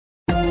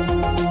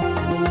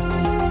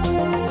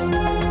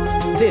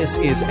This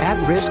is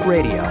At Risk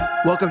Radio.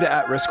 Welcome to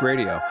At Risk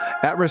Radio.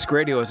 At Risk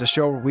Radio is a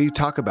show where we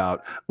talk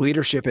about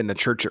leadership in the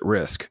church at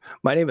risk.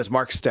 My name is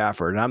Mark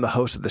Stafford, and I'm the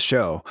host of the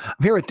show. I'm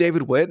here with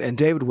David Witt, and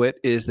David Witt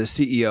is the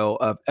CEO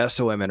of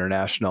SOM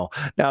International.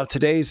 Now,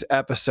 today's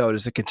episode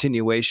is a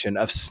continuation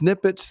of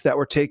snippets that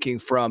we're taking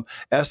from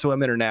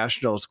SOM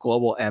International's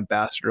Global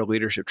Ambassador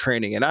Leadership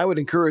Training. And I would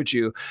encourage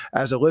you,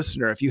 as a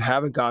listener, if you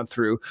haven't gone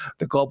through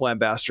the Global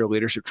Ambassador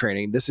Leadership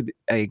Training, this is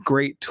a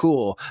great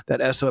tool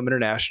that SOM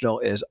International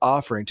is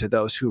offering to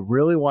those who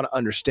really want to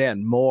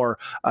understand more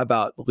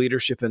about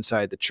leadership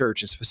inside the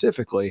church, and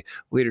specifically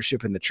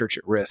leadership in the church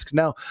at risk.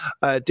 Now,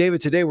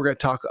 David, today we're going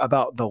to talk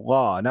about the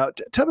law. Now,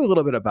 tell me a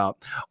little bit about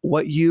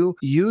what you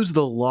use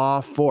the law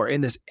for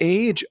in this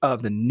age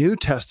of the New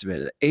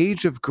Testament, the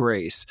age of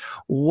grace.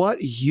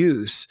 What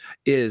use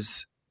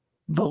is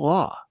the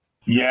law?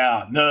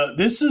 Yeah,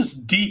 this is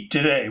deep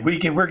today.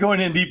 We're going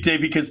in deep today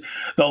because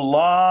the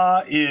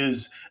law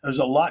there's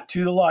a lot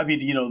to the law. I mean,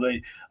 the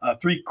nearly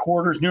three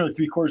quarters of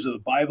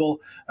the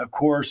Bible, of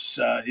course,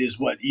 is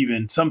what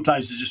even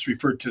sometimes is just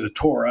referred to the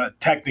Torah.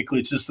 Technically,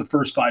 it's just the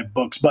first 5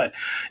 books. But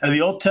the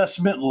Old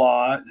Testament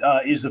law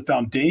is the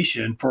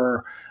foundation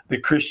for the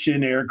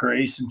Christian era,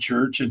 grace, and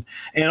church. And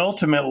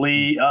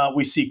ultimately,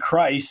 we see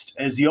Christ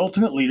as the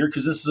ultimate leader,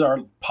 because this is our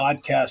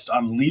podcast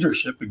on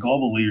leadership and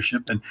global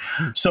leadership. And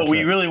so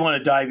we really want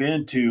to dive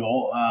into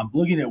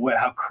looking at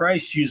how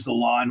Christ used the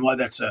law and why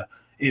that's a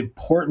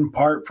important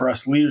part for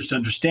us leaders to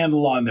understand the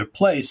law in their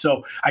place.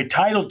 So I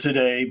titled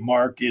today,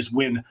 Mark, is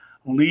When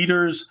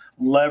Leaders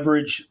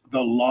Leverage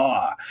the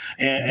Law.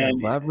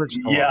 And leverage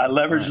the law.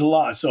 Right. The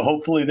law. So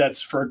hopefully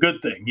that's for a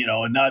good thing,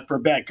 and not for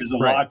bad, because the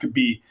law could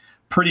be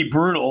pretty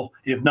brutal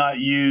if not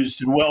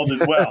used and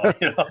welded well.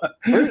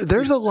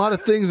 There's a lot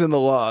of things in the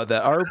law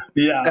that are,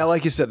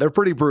 like you said, they're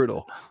pretty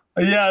brutal.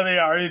 Yeah, they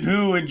are. And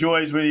who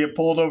enjoys when you get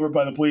pulled over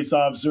by the police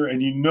officer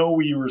and you know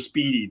you were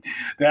speeding?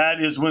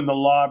 That is when the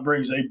law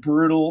brings a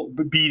brutal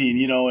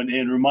beating,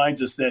 and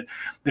reminds us that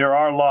there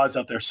are laws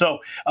out there. So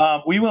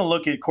we want to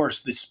look at, of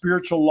course, the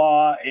spiritual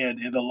law and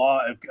the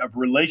law of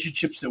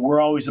relationships that we're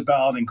always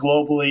about and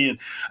globally.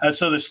 And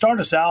so to start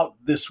us out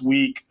this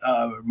week,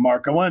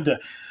 Mark, I wanted to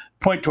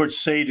point towards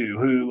Sadhu,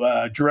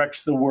 who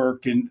directs the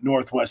work in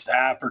Northwest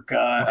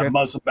Africa, a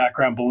Muslim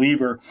background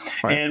believer.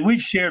 Right. And we've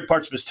shared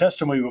parts of his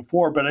testimony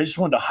before, but I just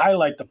wanted to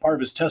highlight the part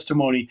of his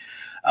testimony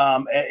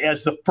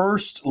as the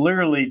first,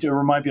 literally to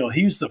remind people,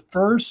 he was the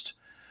first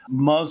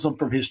Muslim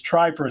from his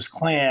tribe, for his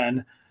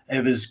clan,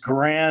 of his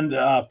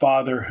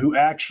grandfather, who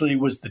actually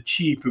was the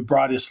chief who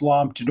brought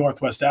Islam to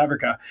Northwest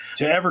Africa,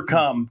 to ever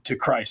come to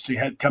Christ, who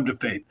had come to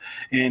faith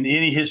in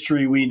any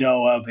history we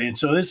know of. And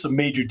so this is a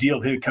major deal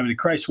of him coming to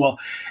Christ. Well,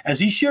 as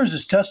he shares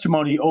his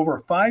testimony over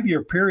a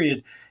 5-year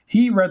period,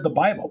 he read the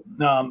Bible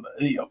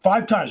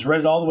 5 times, read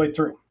it all the way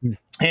through.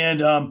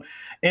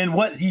 And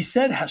what he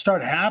said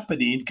started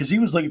happening, because he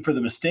was looking for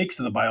the mistakes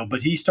of the Bible,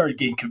 but he started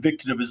getting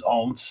convicted of his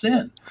own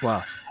sin.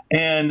 Wow.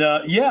 And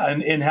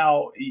and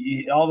how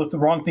all the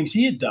wrong things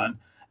he had done,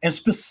 and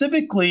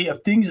specifically a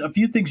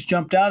few things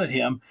jumped out at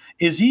him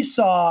is he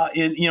saw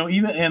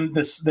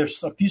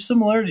there's a few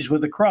similarities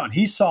with the Quran.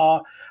 He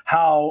saw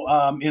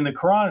how in the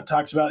Quran it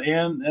talks about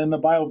and the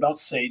Bible about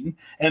Satan,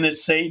 and that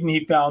Satan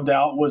he found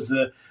out was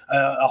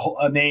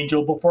an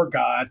angel before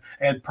God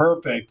and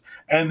perfect,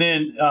 and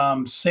then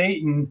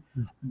Satan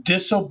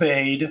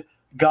disobeyed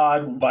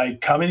God by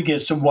coming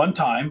against him one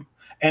time,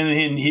 and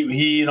then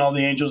he and all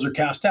the angels are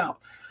cast out.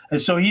 And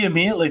so he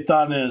immediately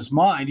thought in his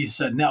mind, he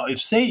said, now, if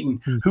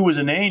Satan, who was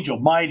an angel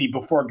mighty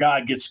before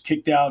God, gets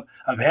kicked out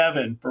of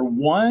heaven for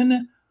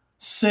one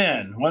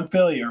sin, one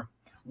failure,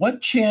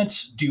 what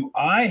chance do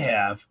I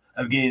have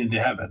of getting into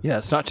heaven? Yeah,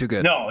 it's not too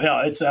good. No,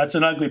 that's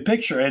an ugly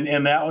picture.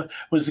 And that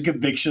was the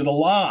conviction of the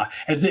law.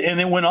 And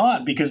it went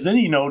on, because then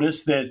he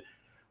noticed that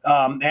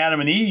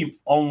Adam and Eve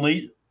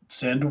only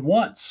sinned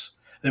once.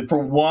 That for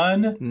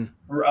one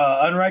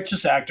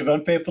unrighteous act of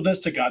unfaithfulness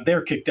to God, they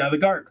were kicked out of the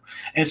garden.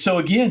 And so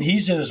again,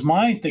 he's in his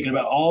mind thinking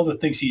about all the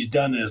things he's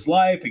done in his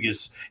life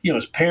against,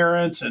 his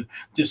parents and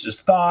just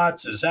his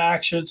thoughts, his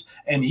actions.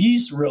 And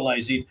he's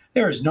realizing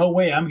there is no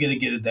way I'm going to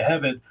get into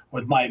heaven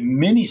with my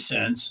many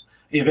sins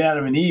if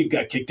Adam and Eve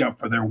got kicked out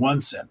for their one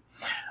sin.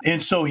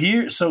 And so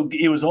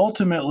it was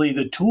ultimately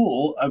the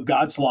tool of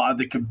God's law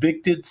that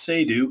convicted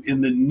Sadhu in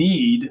the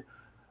need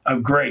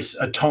of grace,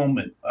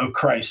 atonement of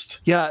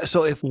Christ. Yeah,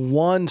 so if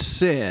one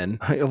sin,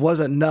 it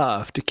wasn't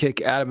enough to kick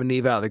Adam and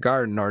Eve out of the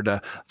garden or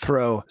to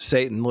throw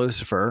Satan,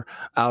 Lucifer,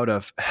 out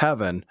of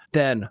heaven,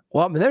 then,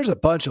 there's a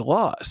bunch of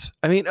laws.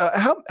 I mean,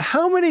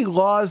 how many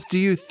laws do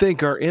you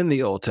think are in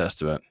the Old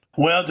Testament?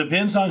 Well, it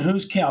depends on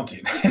who's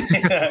counting.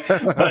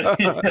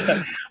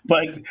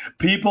 but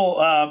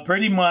people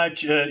pretty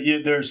much,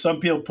 there's some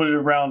people put it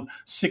around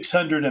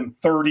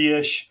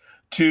 630-ish.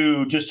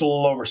 To just a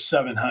little over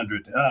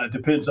 700.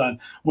 Depends on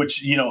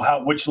which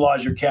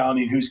laws you're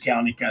counting, who's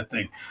counting, kind of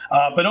thing.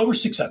 But over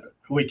 600.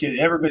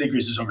 Everybody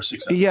agrees it's over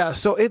 600. Yeah,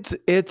 so it's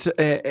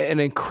an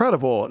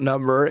incredible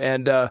number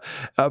and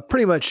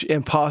pretty much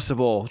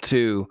impossible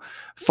to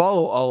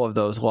follow all of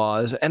those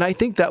laws. And I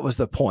think that was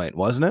the point,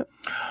 wasn't it?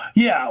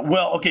 Yeah.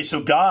 Well, okay.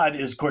 So God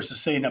is, of course, is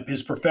saying up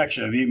his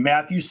perfection. I mean,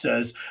 Matthew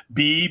says,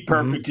 be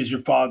perfect as your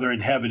Father in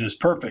heaven is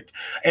perfect.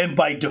 And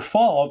by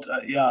default,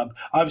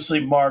 obviously,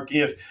 Mark,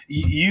 if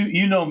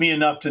you know me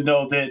enough to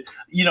know that,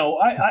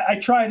 I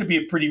try to be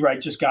a pretty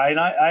righteous guy, and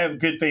I have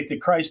good faith in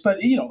Christ, but,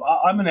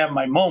 I'm going to have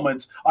my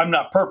moments. I'm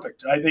not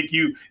perfect. I think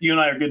you and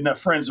I are good enough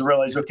friends to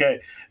realize, okay,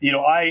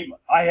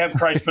 I have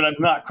Christ, but I'm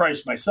not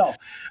Christ myself.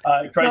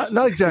 Christ,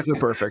 not exactly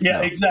perfect. Yeah,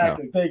 no,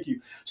 exactly. No. Thank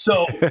you.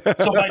 So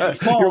by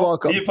default, you're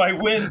welcome. If I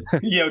win,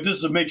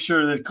 just to make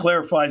sure that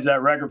clarifies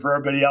that record for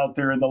everybody out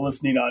there in the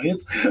listening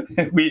audience,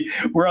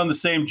 we're on the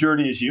same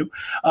journey as you.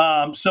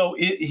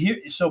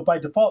 So by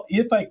default,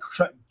 if I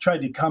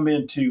tried to come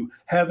into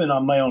heaven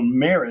on my own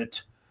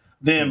merit,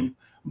 then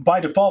by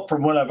default,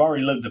 from what I've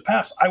already lived in the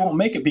past, I won't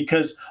make it,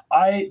 because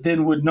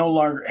heaven would no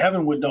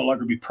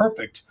longer be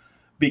perfect.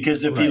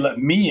 Because if he let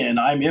me in,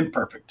 I'm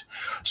imperfect.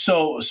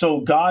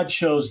 So God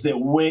shows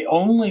that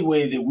only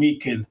way that we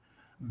can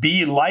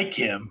be like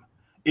him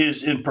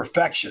is in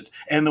perfection.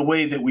 And the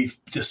way that we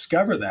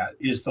discover that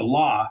is the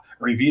law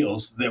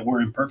reveals that we're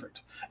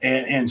imperfect.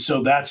 And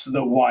so that's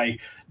why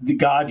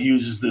God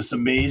uses this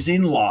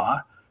amazing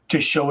law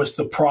to show us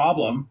the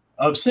problem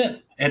of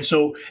sin. And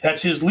so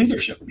that's his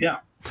leadership. Yeah.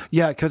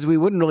 Yeah, because we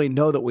wouldn't really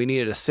know that we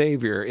needed a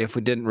savior if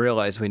we didn't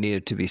realize we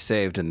needed to be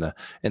saved in the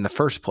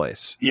first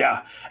place.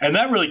 Yeah, and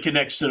that really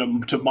connects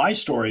to my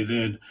story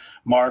then,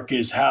 Mark,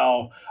 is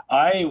how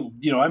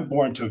I'm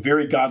born to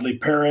very godly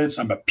parents.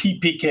 I'm a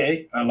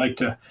PPK. I like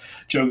to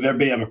joke there,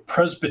 but I'm a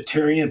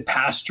Presbyterian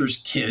pastor's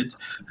kid.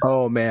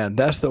 Oh man,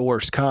 that's the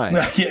worst kind.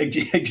 Yeah,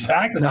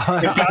 exactly. No,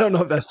 I don't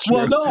know if that's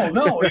true. Well,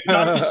 no. If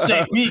God could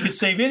save me, he could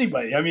save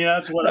anybody. I mean,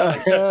 that's what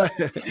I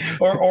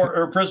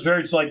or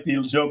Presbyterians like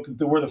the joke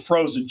that we're the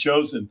frozen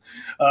chosen,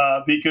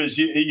 because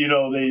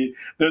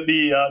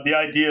the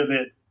idea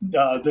that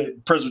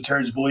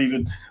Presbyterians believe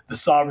in the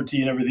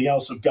sovereignty and everything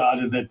else of God,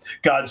 and that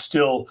God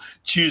still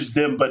chooses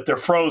them, but they're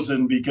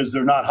frozen because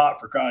they're not hot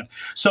for God.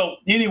 So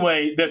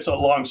anyway, that's a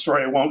long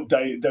story. I won't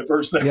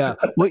diverse that. Yeah.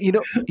 Well,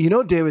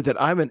 David,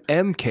 that I'm an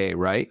MK,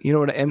 right? You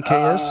know what an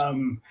MK is?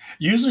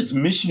 Usually it's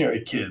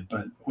missionary kid,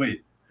 but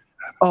wait.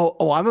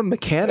 Oh, I'm a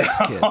mechanics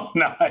kid. Oh,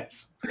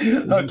 nice.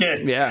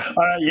 Okay. Yeah.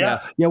 Yeah.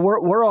 Yeah.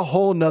 We're a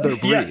whole nother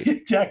breed. Yeah,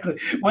 exactly.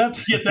 We'll have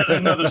to get that in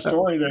another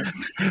story there.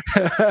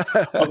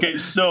 Okay.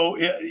 So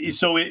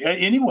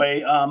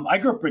anyway, I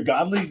grew up with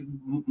godly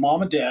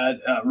mom and dad,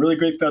 really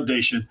great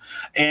foundation.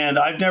 And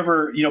I've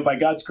never, by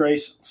God's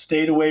grace,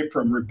 stayed away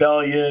from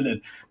rebellion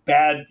and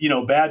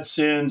bad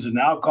sins and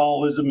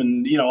alcoholism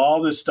and,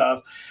 all this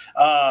stuff.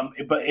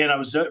 And I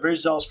was very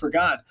zealous for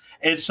God.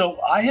 And so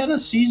I had a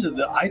season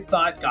that I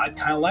thought God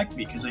kind of liked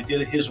me because I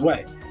did it his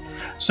way.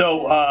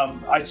 So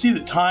I see the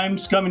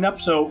times coming up.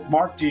 So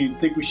Mark, do you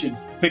think we should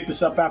pick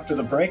this up after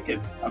the break?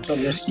 And I'll tell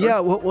you this story?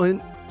 Yeah. Well,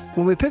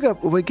 when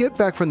we get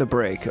back from the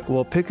break,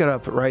 we'll pick it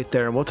up right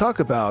there, and we'll talk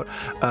about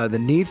the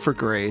need for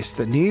grace,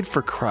 the need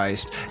for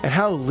Christ, and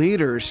how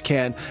leaders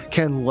can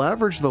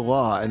leverage the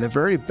law in the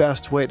very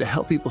best way to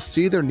help people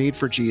see their need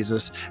for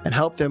Jesus and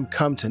help them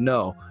come to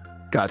know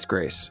God's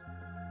grace.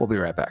 We'll be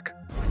right back.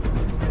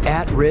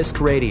 At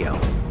Risk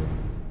Radio.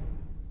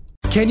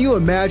 Can you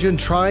imagine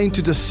trying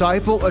to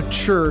disciple a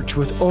church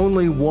with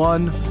only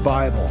one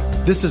Bible?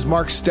 This is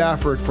Mark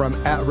Stafford from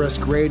At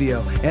Risk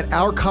Radio, and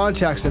our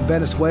contacts in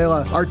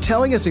Venezuela are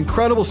telling us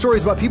incredible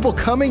stories about people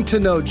coming to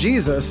know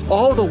Jesus,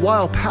 all the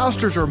while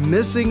pastors are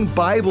missing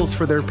Bibles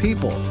for their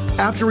people.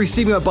 After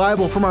receiving a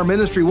Bible from our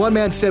ministry, one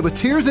man said with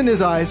tears in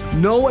his eyes,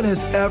 "No one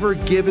has ever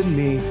given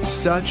me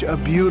such a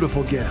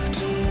beautiful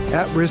gift."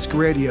 At Risk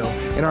Radio,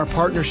 in our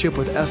partnership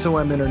with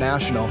SOM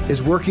International,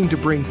 is working to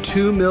bring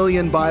 2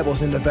 million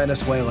Bibles into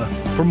Venezuela.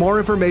 For more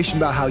information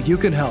about how you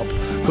can help,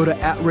 go to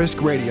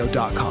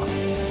atriskradio.com.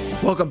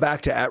 Welcome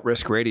back to At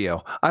Risk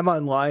Radio. I'm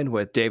online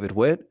with David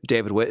Witt.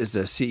 David Witt is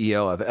the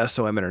CEO of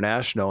SOM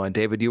International. And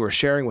David, you were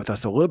sharing with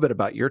us a little bit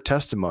about your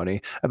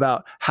testimony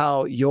about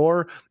how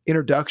your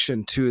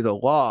introduction to the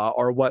law,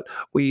 or what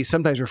we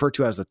sometimes refer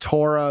to as the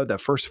Torah, the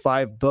first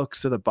 5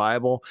 books of the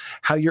Bible,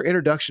 how your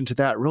introduction to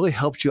that really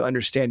helped you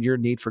understand your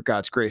need for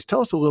God's grace. Tell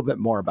us a little bit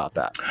more about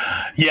that.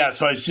 Yeah,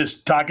 so I was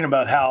just talking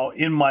about how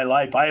in my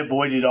life I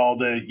avoided all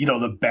the,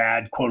 the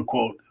bad, quote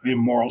unquote,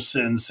 immoral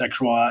sins,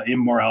 sexual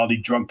immorality,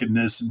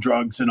 drunkenness, and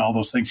drugs, and all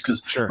those things,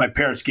 because my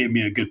parents gave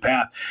me a good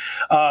path.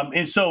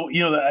 And so,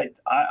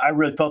 I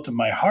really felt in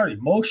my heart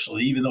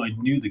emotionally, even though I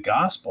knew the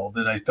gospel,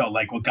 that I felt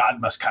like, well,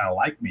 God must kind of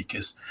like me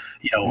because,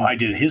 I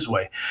did it his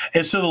way.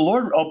 And so the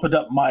Lord opened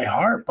up my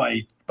heart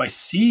by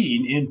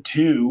seeing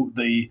into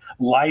the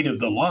light of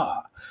the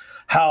law,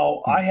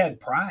 how I had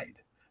pride.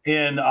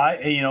 And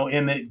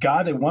and that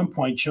God at one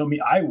point showed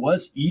me I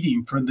was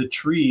eating from the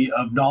tree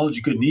of knowledge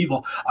of good and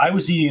evil. I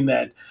was eating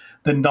the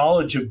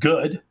knowledge of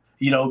good,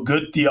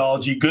 good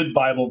theology, good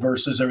Bible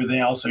verses, everything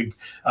else,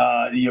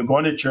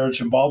 going to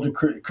church, involved in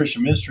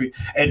Christian ministry,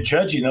 and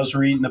judging those who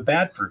are eating the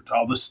bad fruit,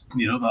 all this,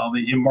 all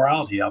the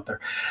immorality out there,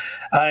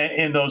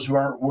 and those who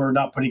were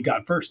not putting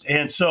God first.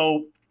 And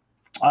so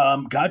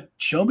God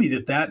showed me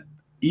that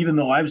even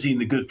though I was eating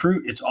the good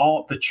fruit, it's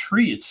all the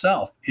tree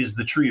itself is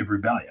the tree of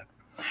rebellion.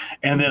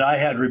 And that I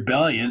had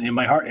rebellion in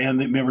my heart, and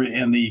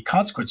the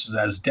consequences of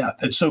that is death.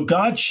 And so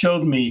God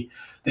showed me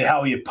that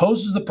how he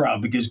opposes the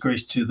proud but gives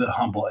grace to the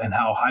humble, and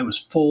how I was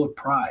full of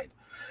pride.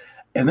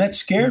 And that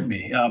scared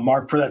me,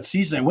 Mark, for that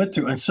season I went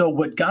through. And so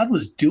what God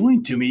was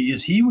doing to me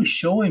is he was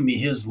showing me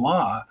his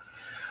law,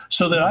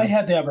 so that I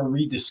had to have a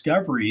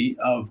rediscovery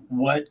of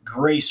what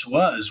grace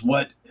was,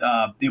 what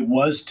it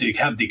was to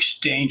have the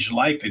exchange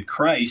life in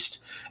Christ.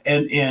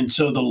 And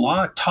so the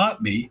law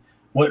taught me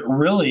what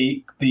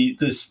really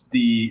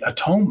the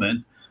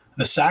atonement,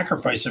 the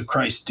sacrifice of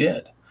Christ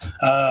did.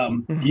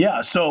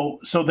 Yeah, so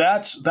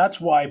that's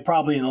why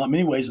probably in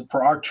many ways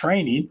for our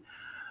training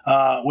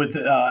with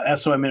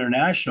SOM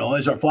International,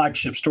 as our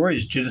flagship story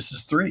is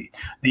Genesis 3,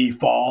 the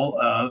fall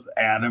of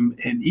Adam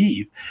and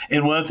Eve.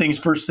 And one of the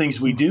first things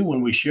we do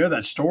when we share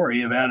that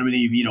story of Adam and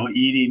Eve,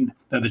 eating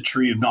the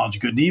tree of knowledge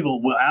of good and evil,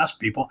 we'll ask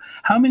people,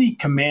 how many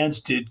commands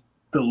did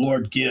the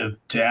Lord give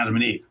to Adam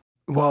and Eve?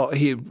 Well,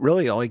 he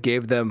really only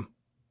gave them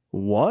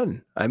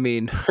one. I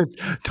mean,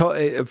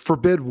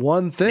 forbid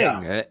one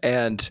thing,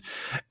 and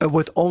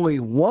with only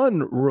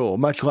one rule,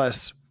 much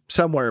less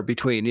somewhere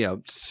between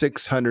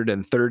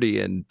 630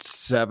 and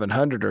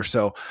 700 or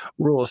so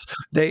rules.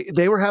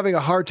 They were having a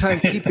hard time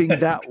keeping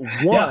that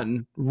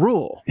one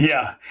rule.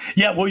 Yeah.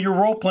 Well, you're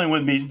role playing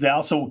with me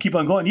now, so we'll keep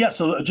on going. Yeah.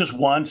 So just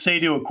one.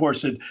 Sadhu, of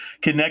course, had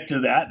connected to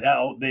that.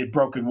 They'd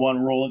broken one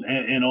rule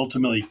and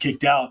ultimately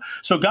kicked out.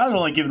 So God had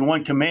only given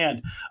one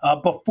command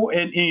before.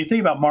 And you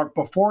think about, Mark,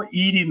 before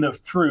eating the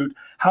fruit,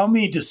 how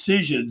many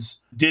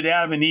decisions did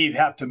Adam and Eve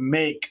have to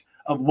make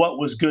of what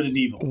was good and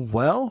evil?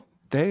 Well,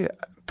 they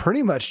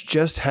pretty much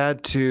just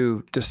had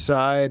to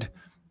decide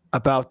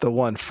about the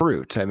one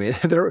fruit. I mean,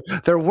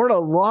 there weren't a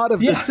lot of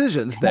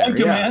decisions there. One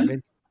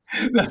command.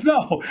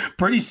 No,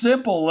 pretty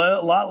simple, a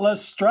lot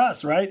less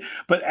stress, right?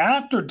 But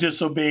after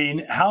disobeying,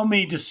 how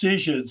many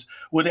decisions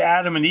would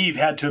Adam and Eve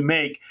had to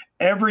make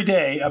every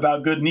day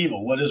about good and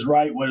evil? What is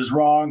right? What is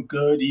wrong?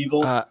 Good,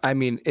 evil? I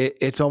mean,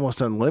 it's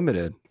almost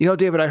unlimited.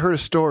 David, I heard a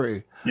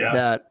story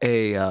that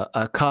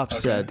a cop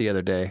said the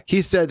other day.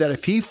 He said that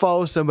if he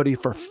follows somebody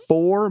for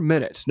 4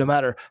 minutes, no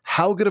matter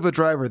how good of a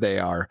driver they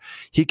are,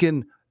 he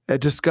can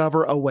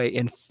discover a way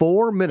in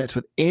 4 minutes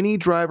with any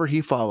driver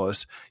he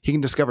follows. He can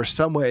discover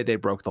some way they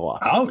broke the law.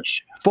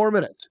 Ouch. 4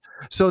 minutes.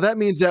 So that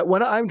means that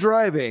when I'm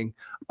driving,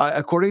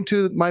 according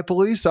to my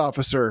police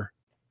officer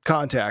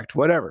contact,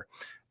 whatever,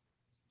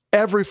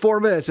 every 4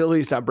 minutes at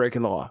least I'm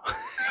breaking the law.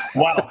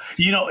 Wow.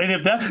 And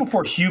if that's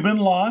before human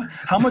law,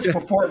 how much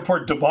before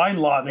divine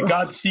law that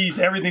God sees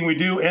everything we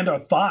do and our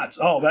thoughts?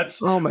 Oh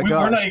my gosh.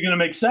 We're not even going to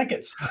make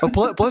seconds.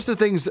 Plus the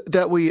things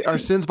that we are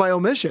sins by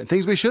omission,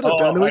 things we should have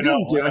done that we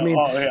didn't do. I mean,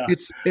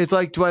 it's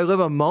like, do I live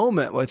a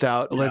moment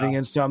without living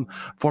in some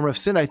form of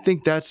sin? I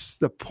think that's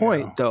the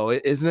point, though,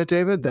 isn't it,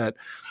 David? That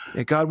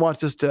God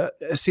wants us to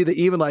see that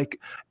even like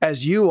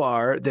as you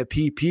are the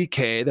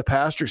PPK, the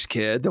pastor's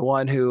kid, the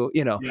one who,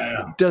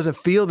 doesn't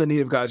feel the need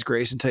of God's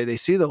grace until they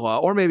see the law,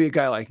 or maybe a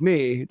guy like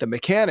me, the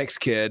mechanic's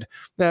kid,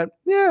 that,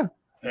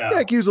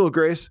 I can use a little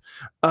grace.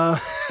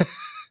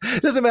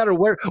 It doesn't matter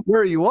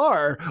where you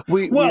are.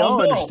 We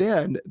all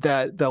understand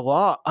that the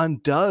law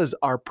undoes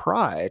our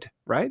pride,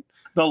 right?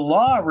 The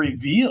law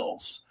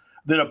reveals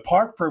that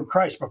apart from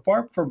Christ,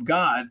 apart from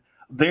God,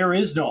 there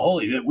is no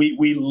holy, that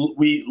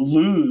we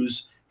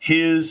lose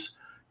his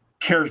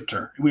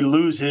character. We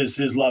lose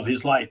his love,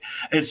 his light.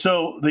 And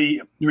so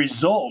the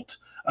result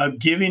of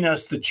giving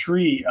us the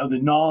tree of the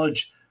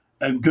knowledge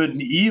of good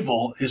and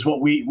evil is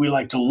what we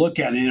like to look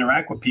at and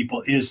interact with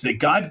people, is that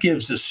God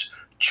gives us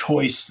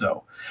choice,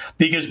 though.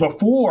 Because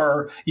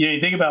before,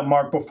 you think about,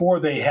 Mark, before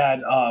they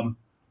had,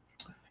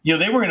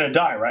 they were going to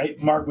die,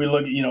 right? Mark, we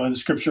look at, in the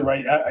scripture,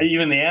 right?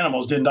 Even the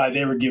animals didn't die.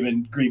 They were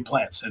given green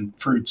plants and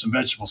fruits and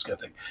vegetables, kind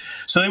of thing.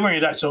 So they weren't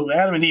going to die. So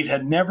Adam and Eve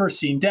had never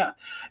seen death.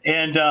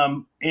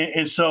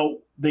 And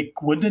so they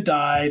wouldn't have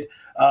died,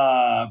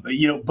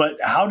 but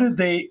how did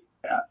they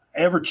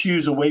ever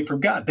choose away from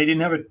God? They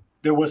didn't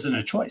there wasn't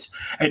a choice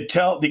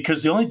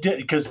because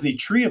the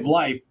tree of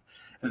life,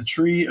 the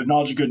tree of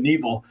knowledge of good and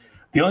evil,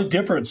 the only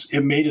difference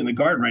it made in the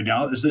garden right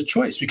now is the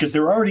choice, because they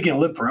were already going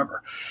to live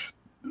forever.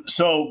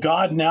 So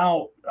God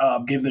now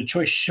gave the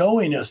choice,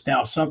 showing us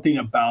now something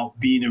about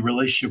being in a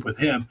relationship with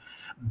him.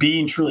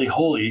 Being truly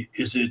holy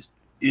is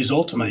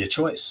ultimately a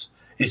choice.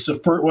 It's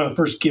one of the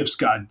first gifts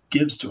God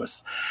gives to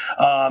us.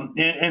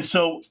 And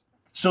so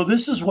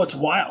this is what's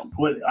wild.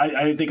 What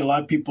I think a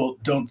lot of people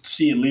don't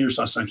see in leaders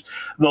sometimes.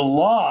 The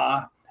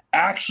law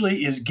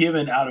actually is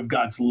given out of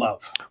God's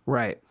love.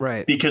 Right.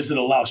 Because it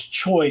allows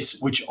choice,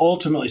 which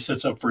ultimately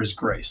sets up for his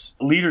grace.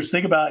 Leaders,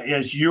 think about it,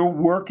 as you're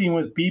working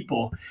with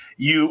people,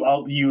 you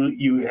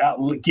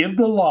give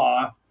the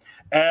law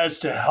as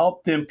to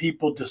help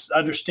people to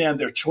understand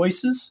their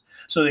choices.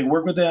 So they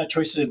work with that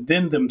choices and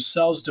then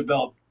themselves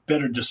develop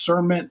better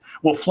discernment.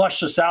 We'll flush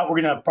this out.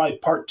 We're going to have probably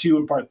part 2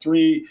 and part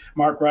 3,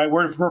 Mark, right?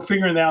 We're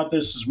figuring out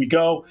this as we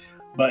go.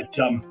 But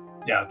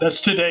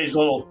that's today's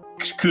little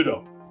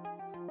kudo.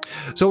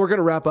 So we're going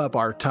to wrap up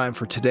our time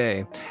for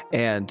today.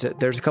 And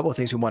there's a couple of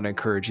things we want to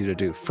encourage you to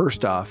do.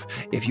 First off,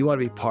 if you want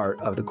to be part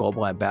of the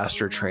Global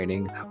Ambassador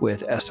Training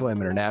with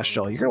SOM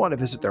International, you're going to want to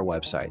visit their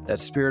website.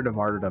 That's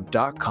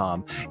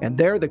spiritofmartyrdom.com. And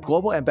there, the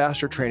Global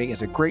Ambassador Training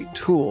is a great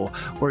tool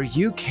where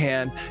you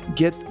can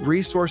get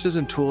resources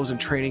and tools and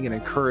training and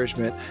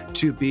encouragement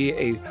to be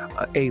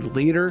a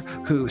leader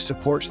who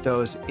supports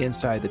those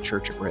inside the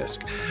church at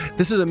risk.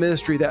 This is a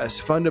ministry that is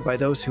funded by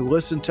those who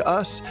listen to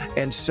us.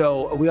 And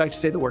so we like to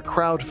say that we're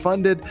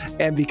crowd-funded.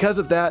 And because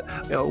of that,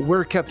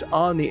 we're kept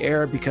on the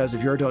air because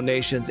of your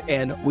donations.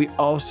 And we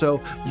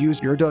also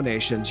use your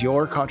donations,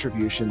 your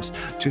contributions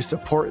to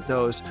support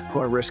those who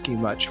are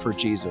risking much for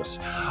Jesus.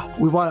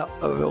 We want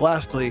to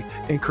lastly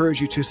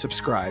encourage you to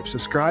subscribe to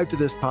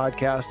this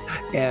podcast,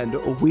 and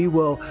we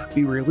will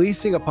be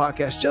releasing a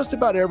podcast just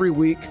about every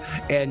week,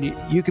 and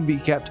you can be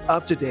kept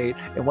up to date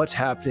in what's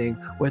happening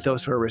with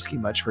those who are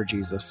risking much for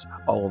Jesus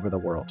all over the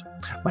world.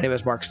 My name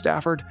is Mark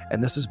Stafford,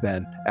 and this has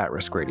been At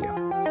Risk Radio.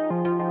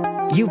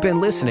 You've been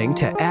listening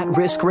to At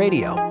Risk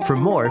Radio. For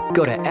more,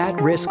 go to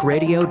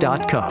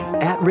atriskradio.com.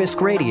 At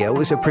Risk Radio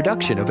is a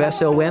production of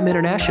SOM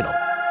International.